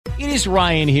It is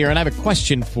Ryan here, and I have a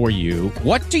question for you.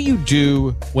 What do you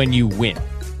do when you win?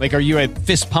 Like, are you a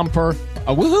fist pumper,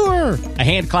 a woohooer, a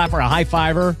hand clapper, a high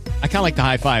fiver? I kind of like the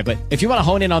high five, but if you want to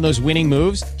hone in on those winning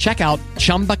moves, check out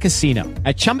Chumba Casino.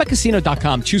 At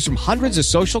ChumbaCasino.com, choose from hundreds of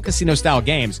social casino-style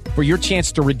games for your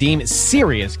chance to redeem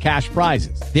serious cash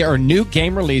prizes. There are new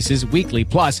game releases weekly,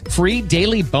 plus free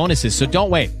daily bonuses. So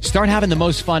don't wait. Start having the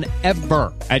most fun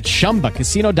ever at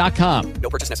ChumbaCasino.com.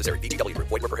 No purchase necessary. VGW. Void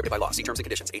where prohibited by law. See terms and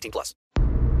conditions. 18+.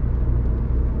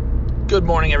 Good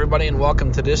morning, everybody, and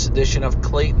welcome to this edition of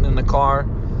Clayton in the Car.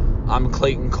 I'm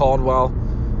Clayton Caldwell.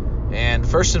 And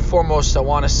first and foremost, I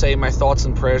want to say my thoughts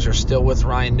and prayers are still with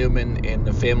Ryan Newman and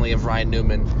the family of Ryan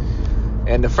Newman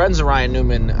and the friends of Ryan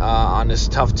Newman on this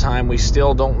tough time. We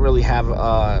still don't really have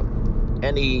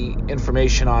any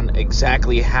information on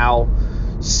exactly how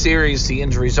serious the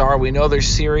injuries are. We know they're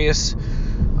serious.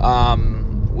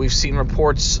 We've seen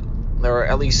reports, or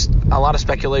at least a lot of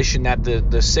speculation, that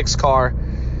the 6 car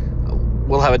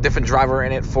will have a different driver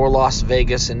in it for Las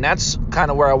Vegas, and that's kind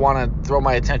of where I want to throw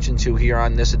my attention to here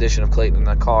on this edition of Clayton in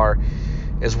the Car,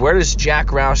 is where does Jack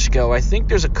Roush go? I think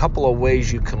there's a couple of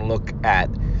ways you can look at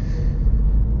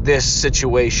this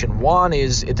situation. One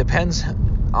is it depends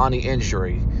on the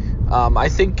injury. I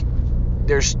think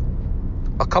there's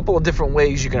a couple of different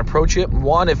ways you can approach it.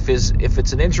 One, if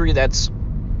it's an injury that's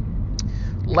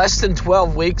less than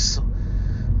 12 weeks,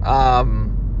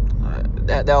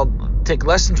 that'll take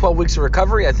less than 12 weeks of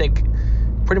recovery. I think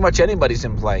pretty much anybody's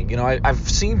in play. You know, I've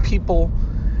seen people,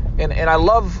 and I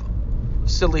love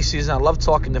silly season. I love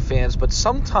talking to fans, but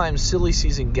sometimes silly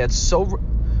season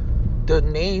the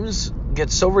names get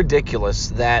so ridiculous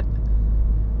that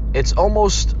it's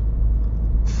almost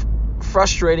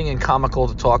frustrating and comical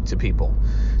to talk to people.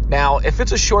 Now, if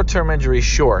it's a short-term injury,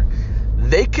 sure,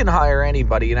 they can hire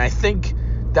anybody, and I think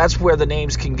that's where the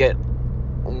names can get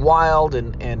wild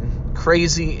and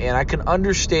crazy, and I can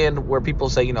understand where people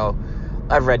say, you know,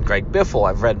 I've read Greg Biffle,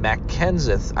 I've read Matt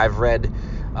Kenseth, I've read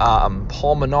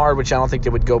Paul Menard, which I don't think they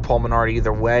would go Paul Menard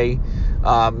either way.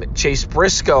 Chase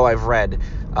Briscoe, I've read.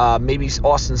 Maybe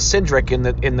Austin Cindric in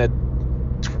the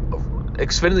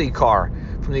Xfinity car,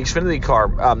 from the Xfinity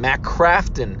car. Matt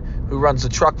Crafton, who runs the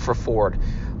truck for Ford.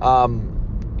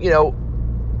 You know,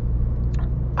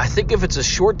 I think if it's a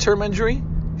short-term injury,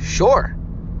 sure,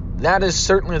 that is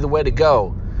certainly the way to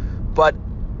go. But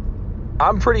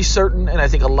I'm pretty certain, and I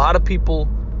think a lot of people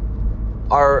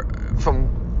are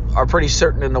pretty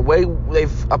certain in the way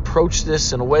they've approached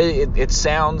this and the way it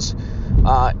sounds,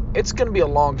 it's going to be a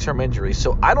long-term injury.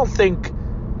 So I don't think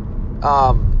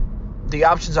the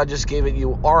options I just gave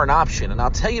you are an option, and I'll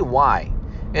tell you why.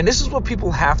 And this is what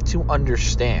people have to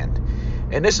understand.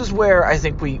 And this is where I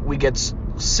think we get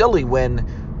silly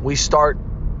when we start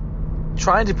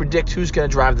trying to predict who's going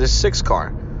to drive this 6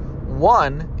 car.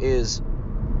 One is,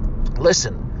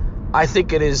 listen, I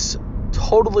think it is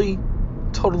totally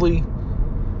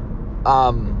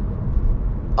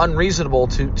unreasonable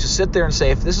to sit there and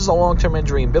say, if this is a long-term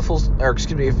injury and if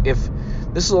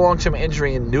this is a long-term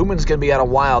injury and Newman's going to be out a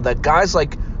while, that guys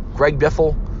like Greg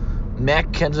Biffle,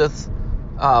 Matt Kenseth,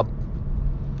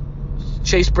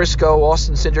 Chase Briscoe,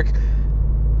 Austin Cindric,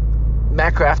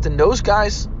 Matt Crafton, those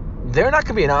guys, they're not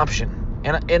going to be an option.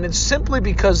 And it's simply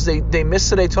because they missed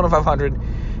the Daytona 500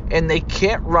 and they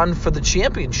can't run for the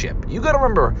championship. You got to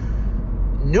remember,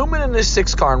 Newman in this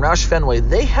 6 car and Roush Fenway,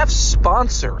 they have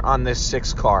sponsor on this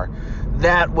 6 car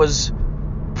that was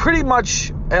pretty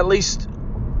much, at least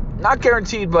not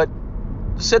guaranteed, but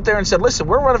sit there and said, listen,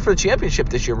 we're running for the championship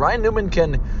this year. Ryan Newman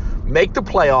can make the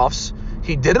playoffs.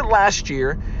 He did it last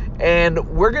year, and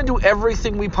we're going to do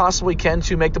everything we possibly can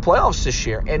to make the playoffs this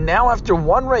year. And now after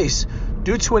one race,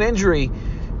 due to an injury,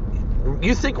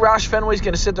 you think Roush Fenway's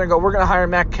going to sit there and go, we're going to hire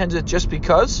Matt Kenseth just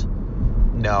because?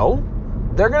 No.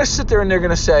 They're going to sit there and they're going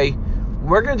to say,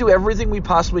 we're going to do everything we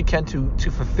possibly can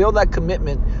to fulfill that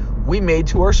commitment we made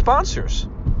to our sponsors.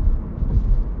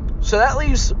 So that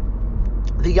leaves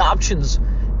the options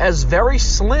as very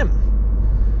slim.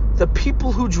 The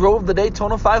people who drove the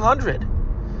Daytona 500.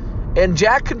 And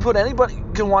Jack can want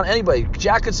anybody.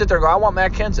 Jack can sit there and go, I want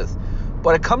Matt Kenseth.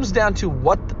 But it comes down to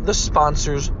what the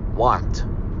sponsors want.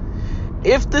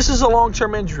 If this is a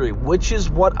long-term injury, which is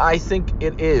what I think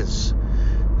it is,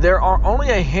 there are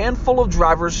only a handful of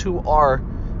drivers who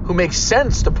make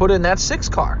sense to put in that 6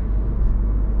 car.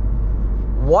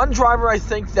 One driver I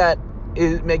think that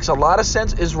makes a lot of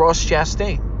sense is Ross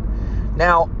Chastain.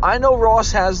 Now, I know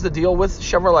Ross has the deal with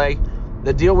Chevrolet,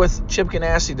 the deal with Chip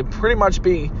Ganassi to pretty much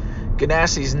be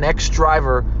Ganassi's next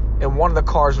driver in one of the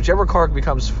cars, whichever car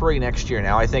becomes free next year.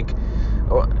 Now, I think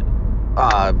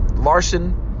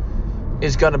Larson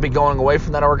is going to be going away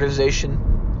from that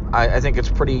organization. I think it's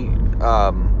pretty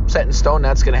set in stone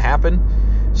that's going to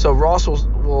happen. So Ross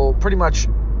will pretty much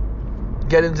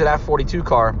get into that 42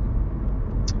 car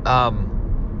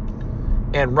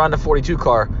and run the 42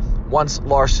 car once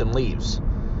Larson leaves.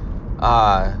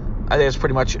 I think it's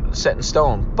pretty much set in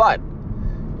stone. But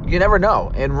you never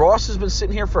know. And Ross has been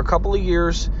sitting here for a couple of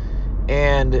years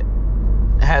and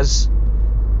has,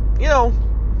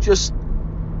 just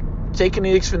taking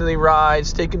the Xfinity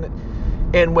rides,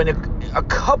 and when a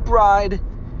Cup ride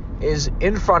is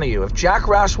in front of you, if Jack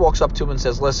Roush walks up to him and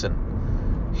says,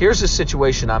 listen, here's the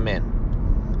situation I'm in.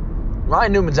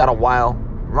 Ryan Newman's out a while.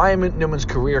 Ryan Newman's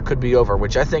career could be over,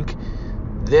 which I think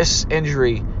this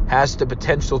injury has the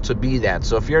potential to be that.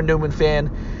 So if you're a Newman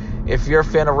fan, if you're a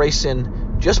fan of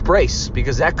racing, just brace,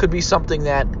 because that could be something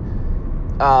that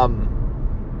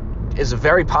is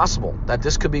very possible, that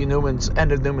this could be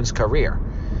end of Newman's career.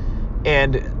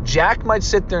 And Jack might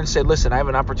sit there and say, listen, I have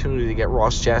an opportunity to get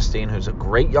Ross Chastain, who's a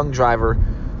great young driver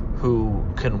who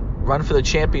can run for the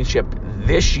championship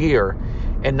this year.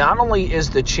 And not only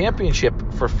is the championship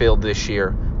fulfilled this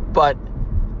year, but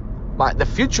the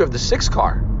future of the 6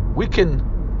 car, we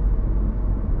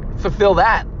can fulfill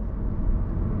that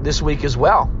this week as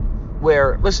well.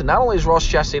 Where, listen, not only is Ross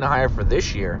Chastain a hire for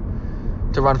this year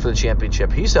to run for the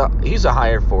championship, he's a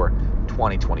hire for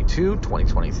 2022,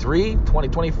 2023,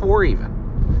 2024 even.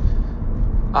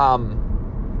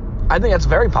 I think that's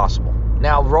very possible.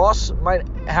 Now, Ross might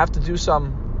have to do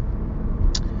some,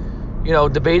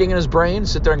 debating in his brain,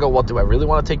 sit there and go, well, do I really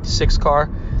want to take the 6 car?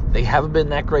 They haven't been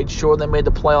that great. Sure, they made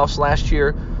the playoffs last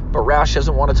year, but Roush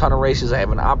hasn't won a ton of races. I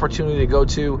have an opportunity to go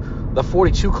to the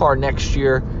 42 car next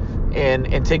year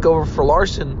and take over for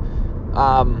Larson,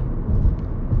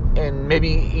 and maybe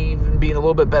even be in a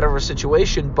little bit better of a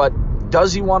situation. But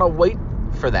does he want to wait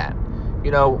for that?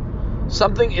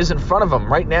 Something is in front of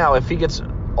him right now. If he gets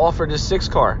offered his 6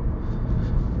 car,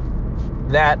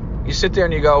 that you sit there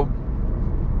and you go,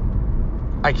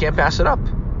 I can't pass it up.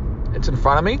 It's in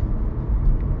front of me.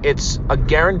 It's a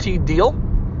guaranteed deal.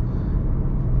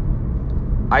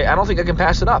 I don't think I can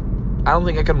pass it up. I don't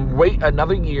think I can wait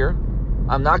another year.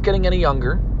 I'm not getting any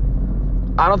younger.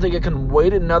 I don't think I can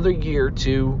wait another year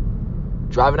to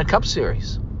drive in a Cup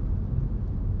Series.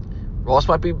 Ross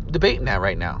might be debating that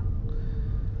right now.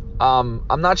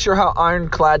 I'm not sure how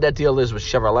ironclad that deal is with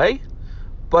Chevrolet,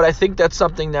 but I think that's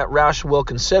something that Roush will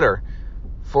consider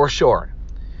for sure.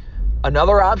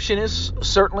 Another option is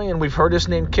certainly, and we've heard his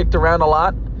name kicked around a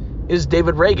lot, is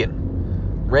David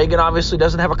Ragan. Ragan obviously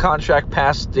doesn't have a contract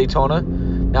past Daytona.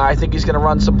 Now, I think he's going to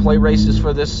run some play races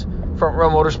for this Front Row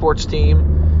Motorsports team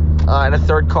in a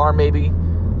 3rd car maybe.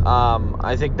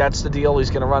 I think that's the deal. He's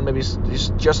going to run maybe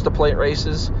just the plate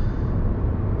races.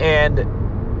 And,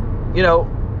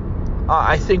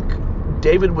 I think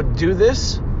David would do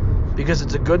this because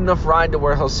it's a good enough ride to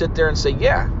where he'll sit there and say,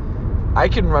 yeah, I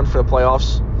can run for the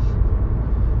playoffs.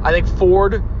 I think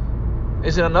Ford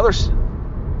is in another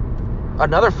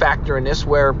factor in this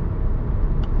where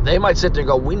they might sit there and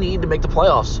go, we need to make the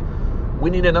playoffs. We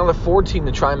need another Ford team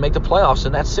to try and make the playoffs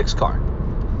in that 6 car.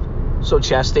 So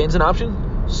Chastain's an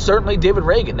option. Certainly David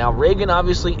Ragan. Now, Ragan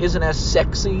obviously isn't as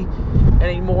sexy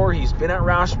anymore. He's been at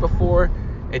Roush before.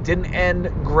 It didn't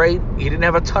end great. He didn't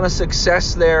have a ton of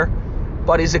success there.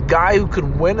 But he's a guy who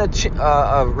could win a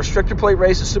restrictor plate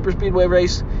race, a super speedway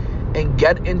race, and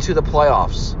get into the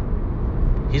playoffs.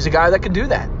 He's a guy that can do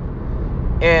that.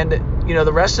 And,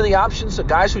 the rest of the options, the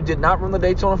guys who did not run the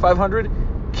Daytona 500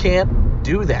 can't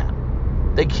do that.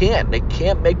 They can't. They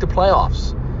can't make the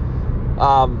playoffs.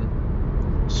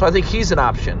 So I think he's an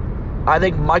option. I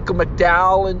think Michael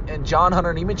McDowell and John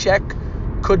Hunter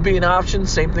Nemechek could be an option.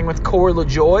 Same thing with Corey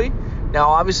LaJoie. Now,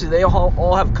 obviously, they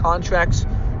all have contracts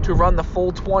to run the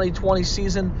full 2020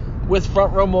 season with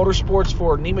Front Row Motorsports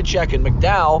for Nemechek and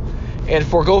McDowell, and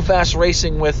for Go Fast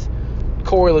Racing with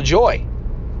Corey LaJoie.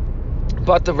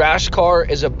 But the Roush car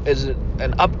is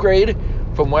an upgrade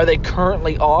from where they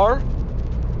currently are,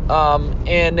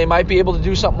 and they might be able to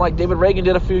do something like David Ragan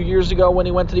did a few years ago when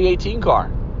he went to the 18 car.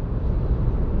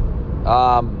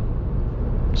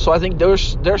 So I think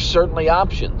there's certainly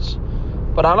options,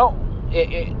 but I don't.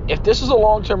 If this is a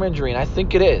long-term injury, and I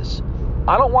think it is,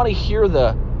 I don't want to hear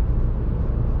the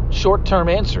short-term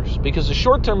answers, because the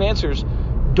short-term answers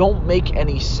don't make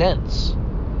any sense.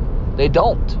 They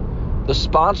don't. The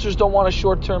sponsors don't want a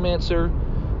short-term answer.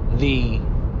 The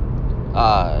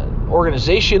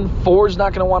organization, Ford's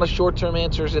not going to want a short-term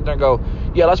answer. Sit there and go,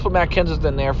 yeah, let's put Matt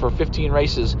Kensington there for 15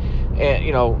 races,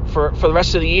 and for the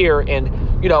rest of the year, and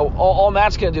all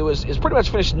Matt's going to do is pretty much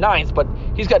finish 9th, but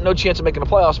he's got no chance of making the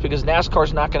playoffs because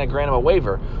NASCAR's not going to grant him a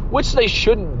waiver, which they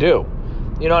shouldn't do.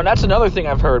 And that's another thing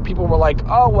I've heard. People were like,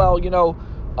 oh, well,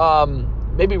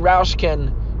 maybe Roush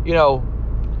can,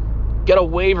 get a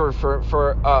waiver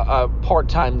for a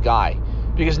part-time guy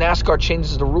because NASCAR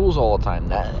changes the rules all the time.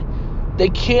 They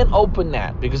can't open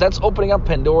that because that's opening up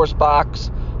Pandora's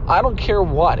box. I don't care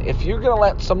what. If you're going to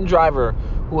let some driver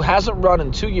who hasn't run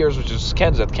in 2 years, which is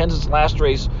Kenseth's last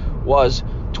race was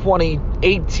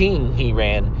 2018 he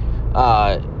ran.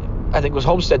 I think it was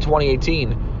Homestead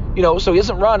 2018. So he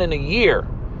hasn't run in a year.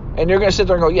 And you're going to sit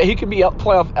there and go, yeah, he can be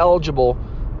playoff eligible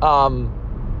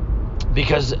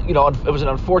because, it was an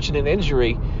unfortunate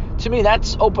injury. To me,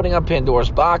 that's opening up Pandora's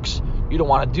box. You don't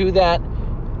want to do that.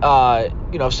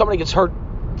 If somebody gets hurt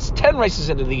 10 races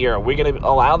into the year, are we going to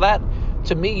allow that?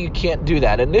 To me, you can't do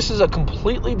that. And this is a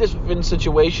completely different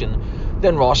situation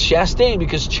than Ross Chastain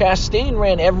because Chastain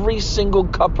ran every single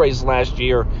cup race last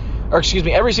year,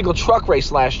 every single truck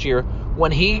race last year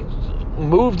when he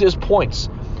moved his points.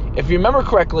 If you remember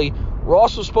correctly,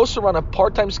 Ross was supposed to run a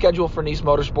part-time schedule for Nice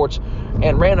Motorsports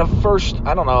and ran a first,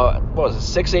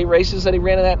 6-8 races that he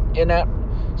ran in that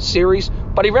series,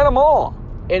 but he ran them all.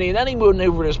 And then he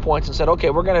maneuvered his points and said, okay,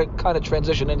 we're going to kind of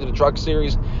transition into the truck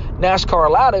series. NASCAR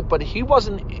allowed it, but he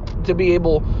wasn't to be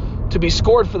able to be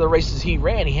scored for the races he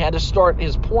ran. He had to start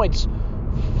his points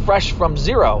fresh from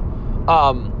zero.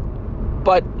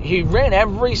 But he ran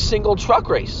every single truck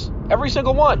race, every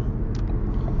single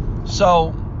one.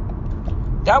 So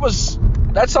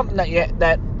that's something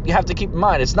that you have to keep in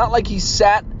mind. It's not like he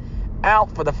sat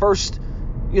out for the first,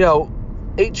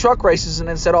 8 truck races and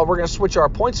then said, oh, we're going to switch our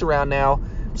points around now.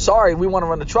 Sorry, we want to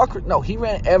run the truck. No, he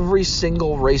ran every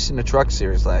single race in the truck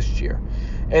series last year.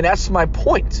 And that's my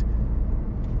point.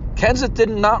 Kenseth did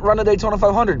not run a Daytona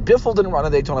 500. Biffle didn't run a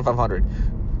Daytona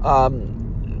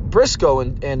 500. Briscoe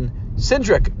and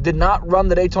Cindric did not run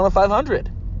the Daytona 500.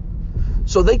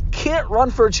 So they can't run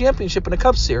for a championship in a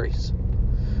Cup Series.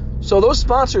 So those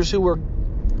sponsors who were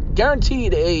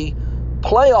guaranteed a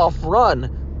playoff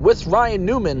run with Ryan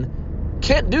Newman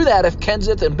can't do that if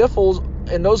Kenseth and Biffle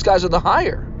and those guys are the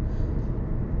higher.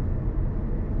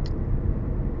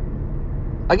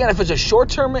 Again, if it's a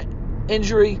short-term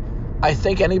injury, I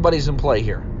think anybody's in play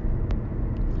here.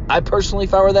 I personally,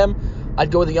 if I were them,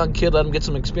 I'd go with a young kid, let him get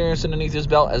some experience underneath his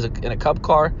belt in a Cup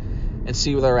car and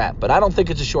see where they're at. But I don't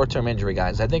think it's a short-term injury,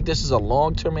 guys. I think this is a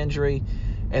long-term injury,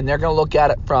 and they're going to look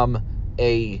at it from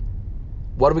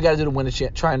what do we got to do to win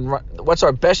what's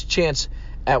our best chance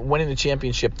at winning the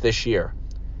championship this year?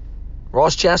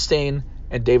 Ross Chastain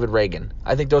and David Ragan.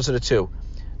 I think those are the two.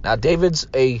 Now, David's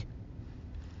a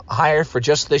hire for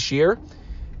just this year.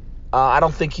 I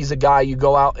don't think he's a guy you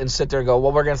go out and sit there and go,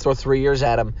 well, we're going to throw 3 years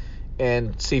at him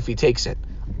and see if he takes it.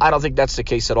 I don't think that's the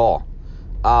case at all.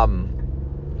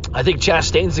 I think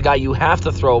Chastain's the guy you have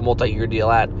to throw a multi-year deal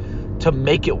at to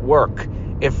make it work.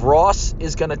 If Ross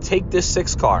is going to take this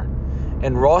 6 car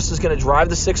and Ross is going to drive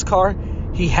the 6 car,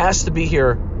 he has to be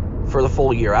here for the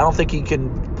full year. I don't think he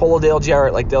can pull a Dale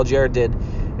Jarrett like Dale Jarrett did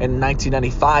in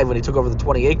 1995 when he took over the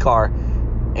 28 car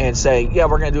and say, yeah,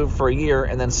 we're going to do it for a year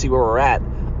and then see where we're at.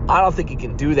 I don't think he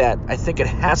can do that. I think it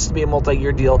has to be a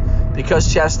multi-year deal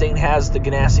because Chastain has the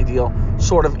Ganassi deal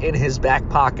sort of in his back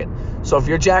pocket. So if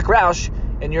you're Jack Roush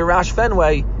and you're Roush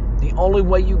Fenway, the only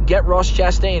way you get Ross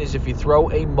Chastain is if you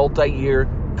throw a multi-year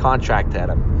contract at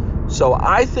him. So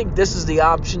I think this is the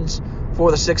options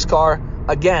for the 6 car.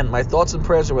 Again, my thoughts and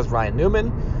prayers are with Ryan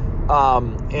Newman.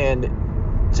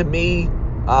 And to me,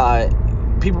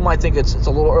 people might think it's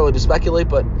a little early to speculate,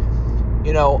 but,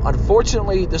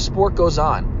 unfortunately, the sport goes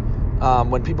on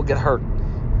when people get hurt.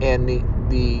 And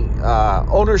the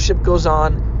ownership goes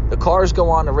on, the cars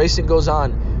go on, the racing goes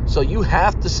on. So you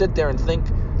have to sit there and think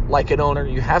like an owner.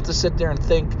 You have to sit there and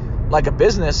think like a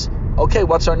business, okay,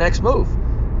 what's our next move?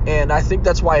 And I think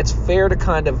that's why it's fair to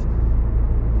kind of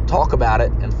talk about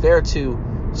it and fair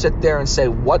to sit there and say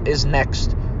what is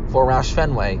next for Roush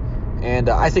Fenway. And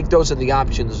I think those are the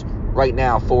options right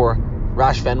now for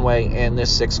Roush Fenway and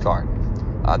this 6 car.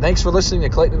 Thanks for listening to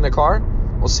Clayton in the Car.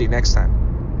 We'll see you next time.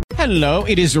 Hello,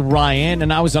 it is Ryan,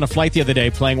 and I was on a flight the other day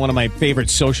playing one of my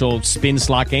favorite social spin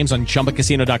slot games on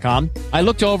ChumbaCasino.com. I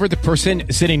looked over at the person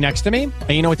sitting next to me, and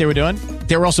you know what they were doing?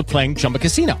 They were also playing Chumba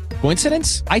Casino.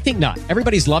 Coincidence? I think not.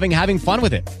 Everybody's loving having fun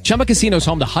with it. Chumba Casino is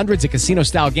home to hundreds of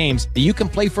casino-style games that you can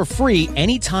play for free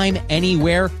anytime,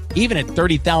 anywhere, even at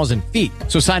 30,000 feet.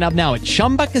 So sign up now at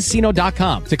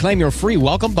ChumbaCasino.com to claim your free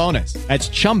welcome bonus. That's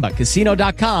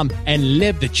ChumbaCasino.com and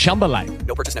live the Chumba life.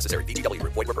 No purchase necessary. VGW.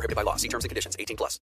 Void where prohibited by law. See terms and conditions. 18+.